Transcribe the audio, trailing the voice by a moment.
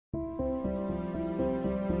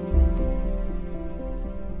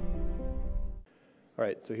All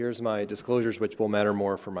right, so here's my disclosures, which will matter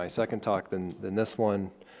more for my second talk than this one.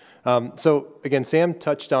 So again, Sam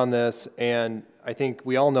touched on this, and I think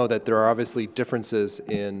we all know that there are obviously differences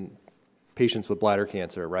in patients with bladder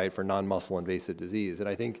cancer, right, for non-muscle invasive disease. And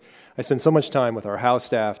I think I spend so much time with our house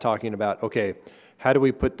staff talking about, okay, how do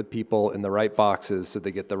we put the people in the right boxes so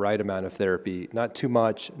they get the right amount of therapy, not too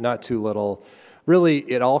much, not too little. Really,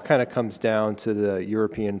 it all kind of comes down to the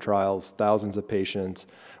European trials, thousands of patients,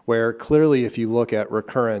 where clearly if you look at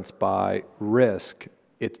recurrence by risk,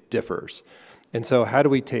 it differs. And so how do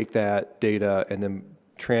we take that data and then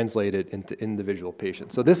translate it into individual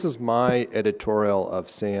patients? So this is my editorial of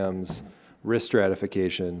Sam's risk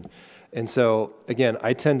stratification. And so, again,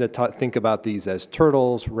 I tend to think about these as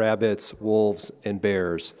turtles, rabbits, wolves, and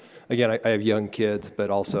bears. Again, I have young kids, but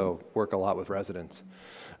also work a lot with residents.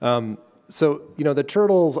 So, you know, the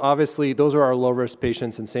turtles, obviously, those are our low-risk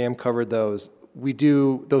patients, and Sam covered those.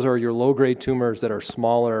 Those are your low-grade tumors that are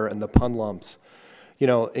smaller and the pun lumps. You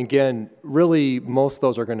know, again, really, most of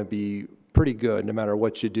those are going to be pretty good no matter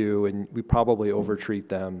what you do, and we probably overtreat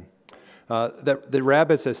them. The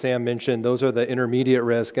rabbits, as Sam mentioned, those are the intermediate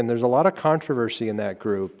risk, and there's a lot of controversy in that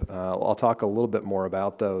group. I'll talk a little bit more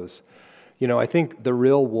about those. You know, I think the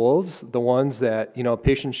real wolves, the ones that, you know,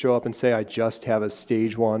 patients show up and say, I just have a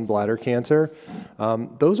stage 1 bladder cancer,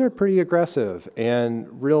 those are pretty aggressive, and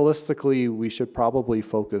realistically, we should probably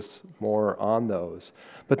focus more on those.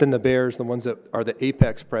 But then the bears, the ones that are the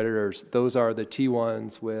apex predators, those are the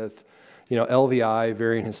T1s with, you know, LVI,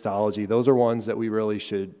 variant histology. Those are ones that we really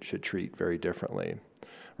should treat very differently,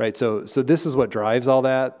 right? So this is what drives all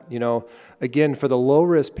that. You know, again, for the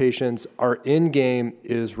low-risk patients, our end game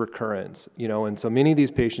is recurrence. You know, and so many of these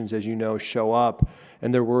patients, as you know, show up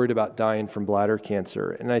and they're worried about dying from bladder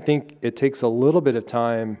cancer. And I think it takes a little bit of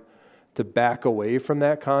time to back away from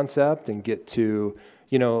that concept and get to,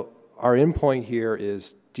 you know, our endpoint here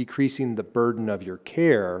is decreasing the burden of your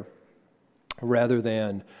care rather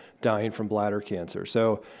than dying from bladder cancer.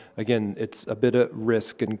 So again, it's a bit of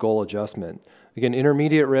risk and goal adjustment. Again,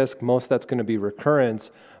 intermediate risk, most that's going to be recurrence.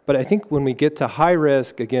 But I think when we get to high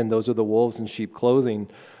risk, again, those are the wolves in sheep clothing.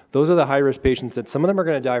 Those are the high risk patients that some of them are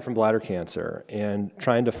going to die from bladder cancer, and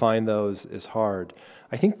trying to find those is hard.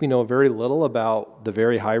 I think we know very little about the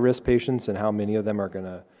very high risk patients and how many of them are going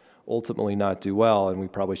to ultimately not do well, and we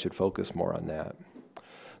probably should focus more on that.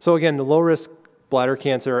 So again, the low risk bladder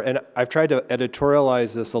cancer, and I've tried to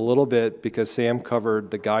editorialize this a little bit because Sam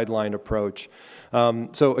covered the guideline approach.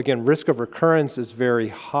 So again, risk of recurrence is very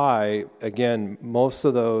high. Again, most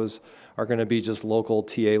of those are going to be just local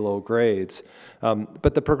TA low grades,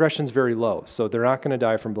 but the progression's very low, so they're not going to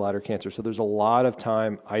die from bladder cancer. So there's a lot of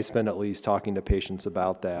time I spend at least talking to patients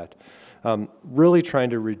about that, really trying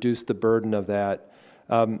to reduce the burden of that.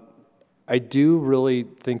 I do really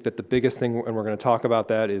think that the biggest thing, and we're going to talk about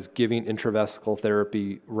that, is giving intravesical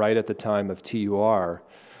therapy right at the time of TUR.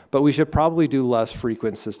 But we should probably do less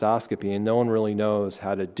frequent cystoscopy, and no one really knows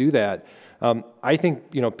how to do that. I think,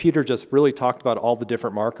 you know, Peter just really talked about all the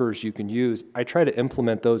different markers you can use. I try to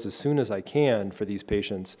implement those as soon as I can for these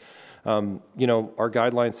patients. You know, our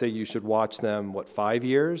guidelines say you should watch them, what, 5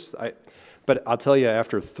 years? But I'll tell you,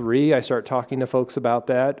 after 3, I start talking to folks about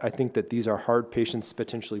that. I think that these are hard patients to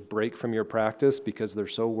potentially break from your practice because they're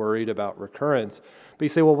so worried about recurrence. But you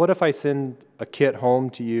say, well, what if I send a kit home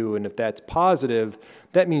to you, and if that's positive,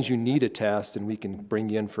 that means you need a test, and we can bring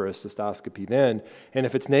you in for a cystoscopy then. And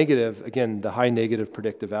if it's negative, again, the high negative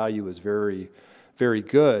predictive value is very, very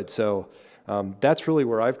good. So that's really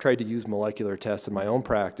where I've tried to use molecular tests in my own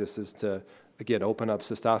practice, is to, again, open up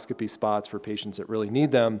cystoscopy spots for patients that really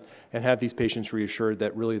need them and have these patients reassured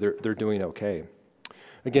that really they're doing okay.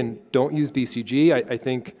 Again, don't use BCG. I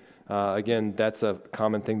think, again, that's a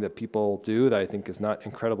common thing that people do that I think is not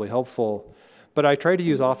incredibly helpful. But I try to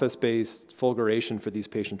use office-based fulguration for these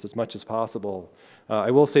patients as much as possible.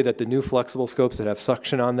 I will say that the new flexible scopes that have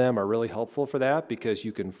suction on them are really helpful for that, because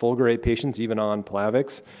you can fulgurate patients even on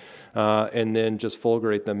Plavix, and then just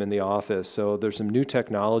fulgurate them in the office. So there's some new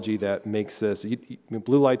technology that makes this,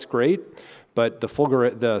 blue light's great, but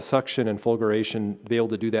the suction and fulguration, to be able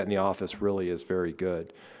to do that in the office really is very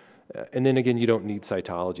good. And then again, you don't need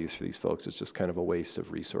cytologies for these folks. It's just kind of a waste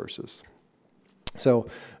of resources. So,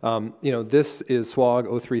 you know, this is SWOG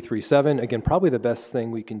 0337. Again, probably the best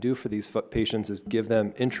thing we can do for these patients is give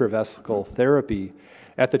them intravesical therapy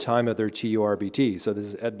at the time of their TURBT. So this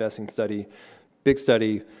is Ed Bessing's study, big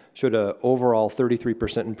study, showed an overall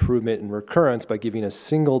 33% improvement in recurrence by giving a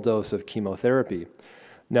single dose of chemotherapy.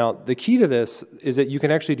 Now, the key to this is that you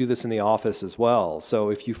can actually do this in the office as well. So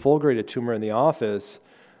if you fulgurate a tumor in the office,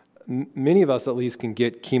 many of us at least can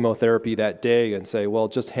get chemotherapy that day and say, well,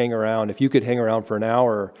 just hang around. If you could hang around for an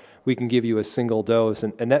hour, we can give you a single dose,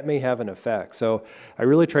 and that may have an effect. So I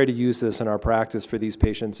really try to use this in our practice for these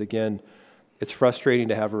patients. Again, it's frustrating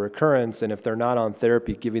to have a recurrence, and if they're not on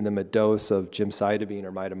therapy, giving them a dose of gemcitabine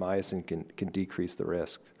or mitomycin can decrease the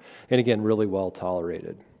risk. And again, really well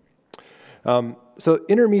tolerated. So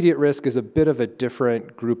intermediate risk is a bit of a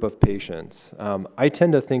different group of patients. I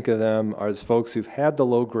tend to think of them as folks who've had the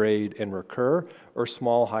low grade and recur, or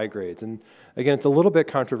small high grades. And again, it's a little bit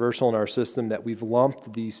controversial in our system that we've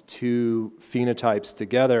lumped these two phenotypes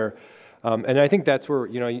together. And I think that's where,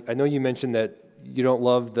 I know you mentioned that you don't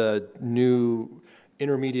love the new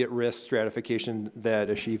intermediate risk stratification that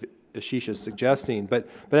Ashish is suggesting, but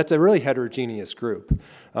that's a really heterogeneous group.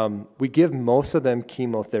 We give most of them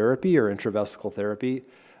chemotherapy or intravesical therapy.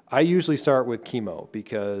 I usually start with chemo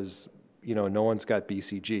because no one's got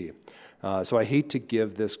BCG. So I hate to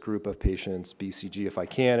give this group of patients BCG if I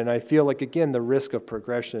can, and I feel like, again, the risk of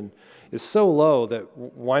progression is so low that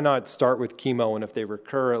why not start with chemo, and if they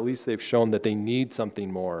recur, at least they've shown that they need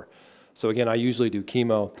something more. So again, I usually do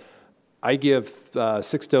chemo. I give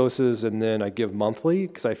 6 doses, and then I give monthly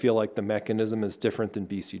because I feel like the mechanism is different than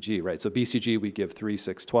BCG, right? So BCG, we give 3,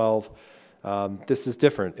 6, 12. This is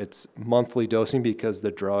different. It's monthly dosing because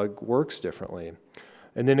the drug works differently.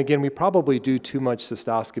 And then again, we probably do too much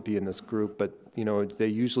cystoscopy in this group, but they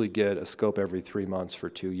usually get a scope every 3 months for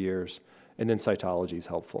 2 years, and then cytology is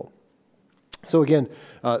helpful. So again,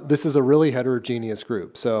 this is a really heterogeneous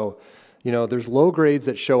group. So there's low grades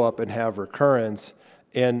that show up and have recurrence,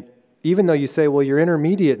 and even though you say, well, you're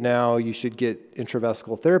intermediate now, you should get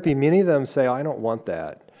intravesical therapy, many of them say, I don't want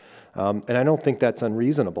that. And I don't think that's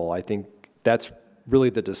unreasonable. I think that's really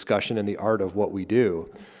the discussion and the art of what we do.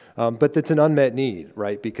 But it's an unmet need,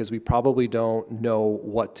 right? Because we probably don't know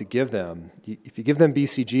what to give them. If you give them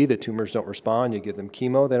BCG, the tumors don't respond. You give them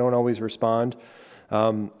chemo, they don't always respond.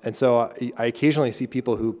 And so I occasionally see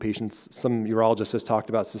people some urologists has talked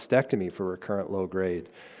about cystectomy for recurrent low grade.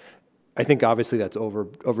 I think obviously that's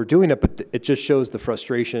overdoing it, but it just shows the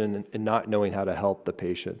frustration in not knowing how to help the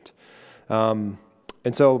patient. And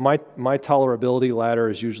so my tolerability ladder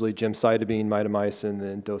is usually gemcitabine, mitomycin,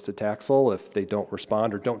 and docetaxel if they don't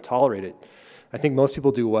respond or don't tolerate it. I think most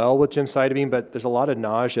people do well with gemcitabine, but there's a lot of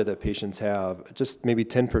nausea that patients have. Just maybe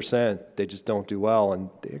 10%, they just don't do well, and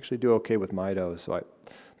they actually do okay with mito. So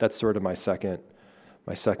that's sort of my second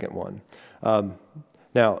one.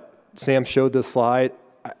 Now, Sam showed this slide.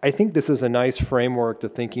 I think this is a nice framework to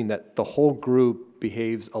thinking that the whole group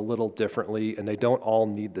behaves a little differently, and they don't all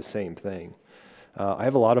need the same thing. I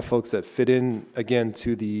have a lot of folks that fit in, again,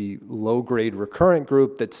 to the low-grade recurrent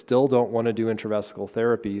group that still don't want to do intravesical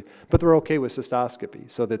therapy, but they're okay with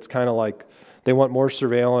cystoscopy. So that's kind of like they want more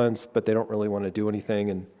surveillance, but they don't really want to do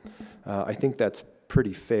anything, and I think that's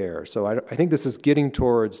pretty fair. So I think this is getting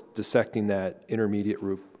towards dissecting that intermediate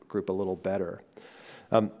group a little better.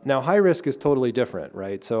 Now, high risk is totally different,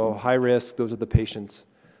 right? So high risk, those are the patients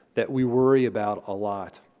that we worry about a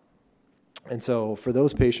lot. And so for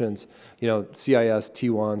those patients, CIS,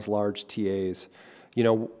 T1s, large TAs,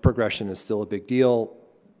 progression is still a big deal.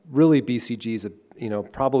 Really, BCG is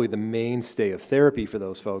probably the mainstay of therapy for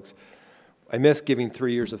those folks. I miss giving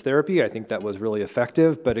 3 years of therapy. I think that was really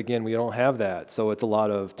effective, but again, we don't have that. So it's a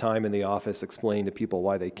lot of time in the office explaining to people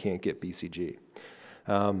why they can't get BCG.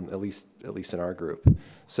 At least in our group.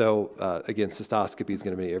 So again, cystoscopy is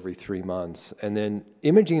going to be every 3 months. And then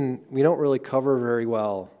imaging, we don't really cover very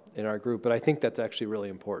well in our group, but I think that's actually really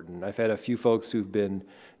important. I've had a few folks who've been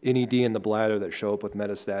NED in the bladder that show up with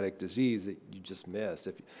metastatic disease that you just miss.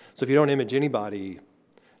 So if you don't image anybody,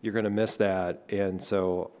 you're going to miss that. And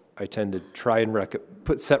so I tend to try and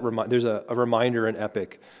there's a reminder in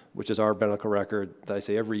Epic, which is our medical record, that I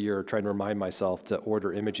say every year, trying to remind myself to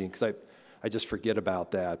order imaging, because I just forget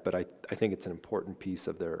about that, but I think it's an important piece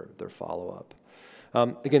of their follow-up.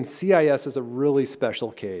 Again, CIS is a really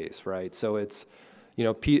special case, right? So it's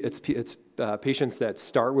patients that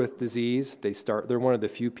start with disease. They're one of the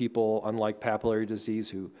few people, unlike papillary disease,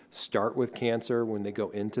 who start with cancer when they go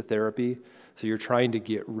into therapy. So you're trying to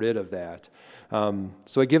get rid of that.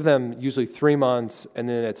 So I give them usually 3 months, and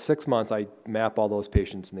then at 6 months, I map all those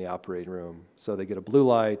patients in the operating room. So they get a blue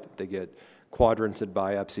light, they get quadranted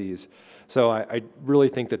biopsies. So I really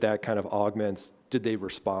think that kind of augments, did they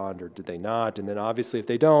respond or did they not? And then obviously if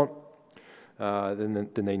they don't, then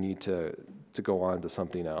they need to go on to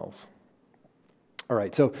something else. All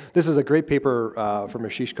right, so this is a great paper from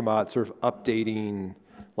Ashish Kamat, sort of updating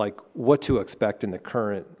like what to expect in the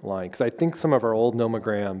current line, because I think some of our old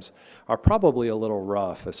nomograms are probably a little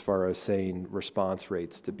rough as far as saying response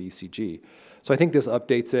rates to BCG. So I think this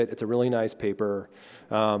updates it. It's a really nice paper.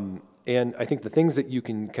 And I think the things that you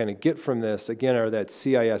can kind of get from this, again, are that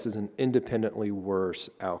CIS is an independently worse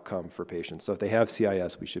outcome for patients. So if they have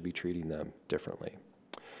CIS, we should be treating them differently.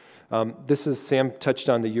 Sam touched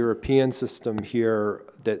on the European system here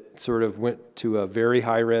that sort of went to a very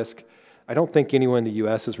high risk. I don't think anyone in the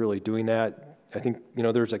US is really doing that. I think,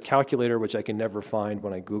 there's a calculator which I can never find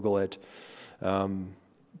when I Google it.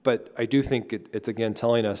 But I do think it's again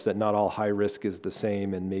telling us that not all high risk is the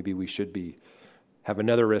same, and maybe we should have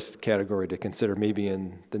another risk category to consider maybe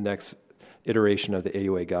in the next iteration of the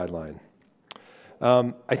AUA guideline.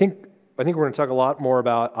 I think we're going to talk a lot more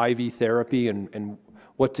about IV therapy and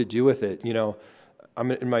what to do with it. The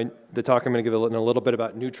talk I'm going to give in a little bit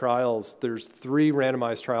about new trials. There's 3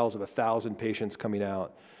 randomized trials of 1,000 patients coming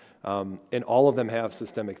out, and all of them have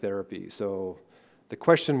systemic therapy. So the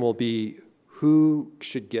question will be, who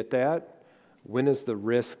should get that? When is the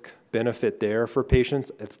risk benefit there for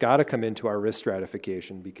patients? It's got to come into our risk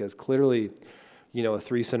stratification, because clearly, a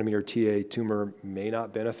 3 centimeter TA tumor may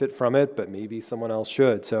not benefit from it, but maybe someone else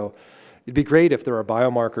should. So it'd be great if there are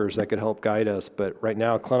biomarkers that could help guide us, but right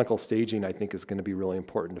now clinical staging I think is going to be really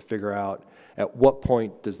important to figure out at what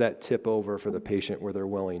point does that tip over for the patient where they're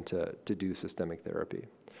willing to do systemic therapy.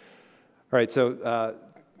 All right, so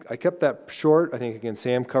I kept that short. I think, again,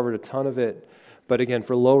 Sam covered a ton of it. But again,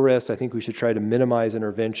 for low risk, I think we should try to minimize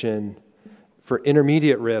intervention. For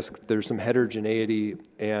intermediate risk, there's some heterogeneity,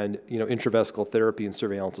 and intravesical therapy and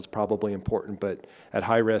surveillance is probably important, but at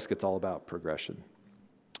high risk, it's all about progression.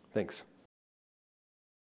 Thanks.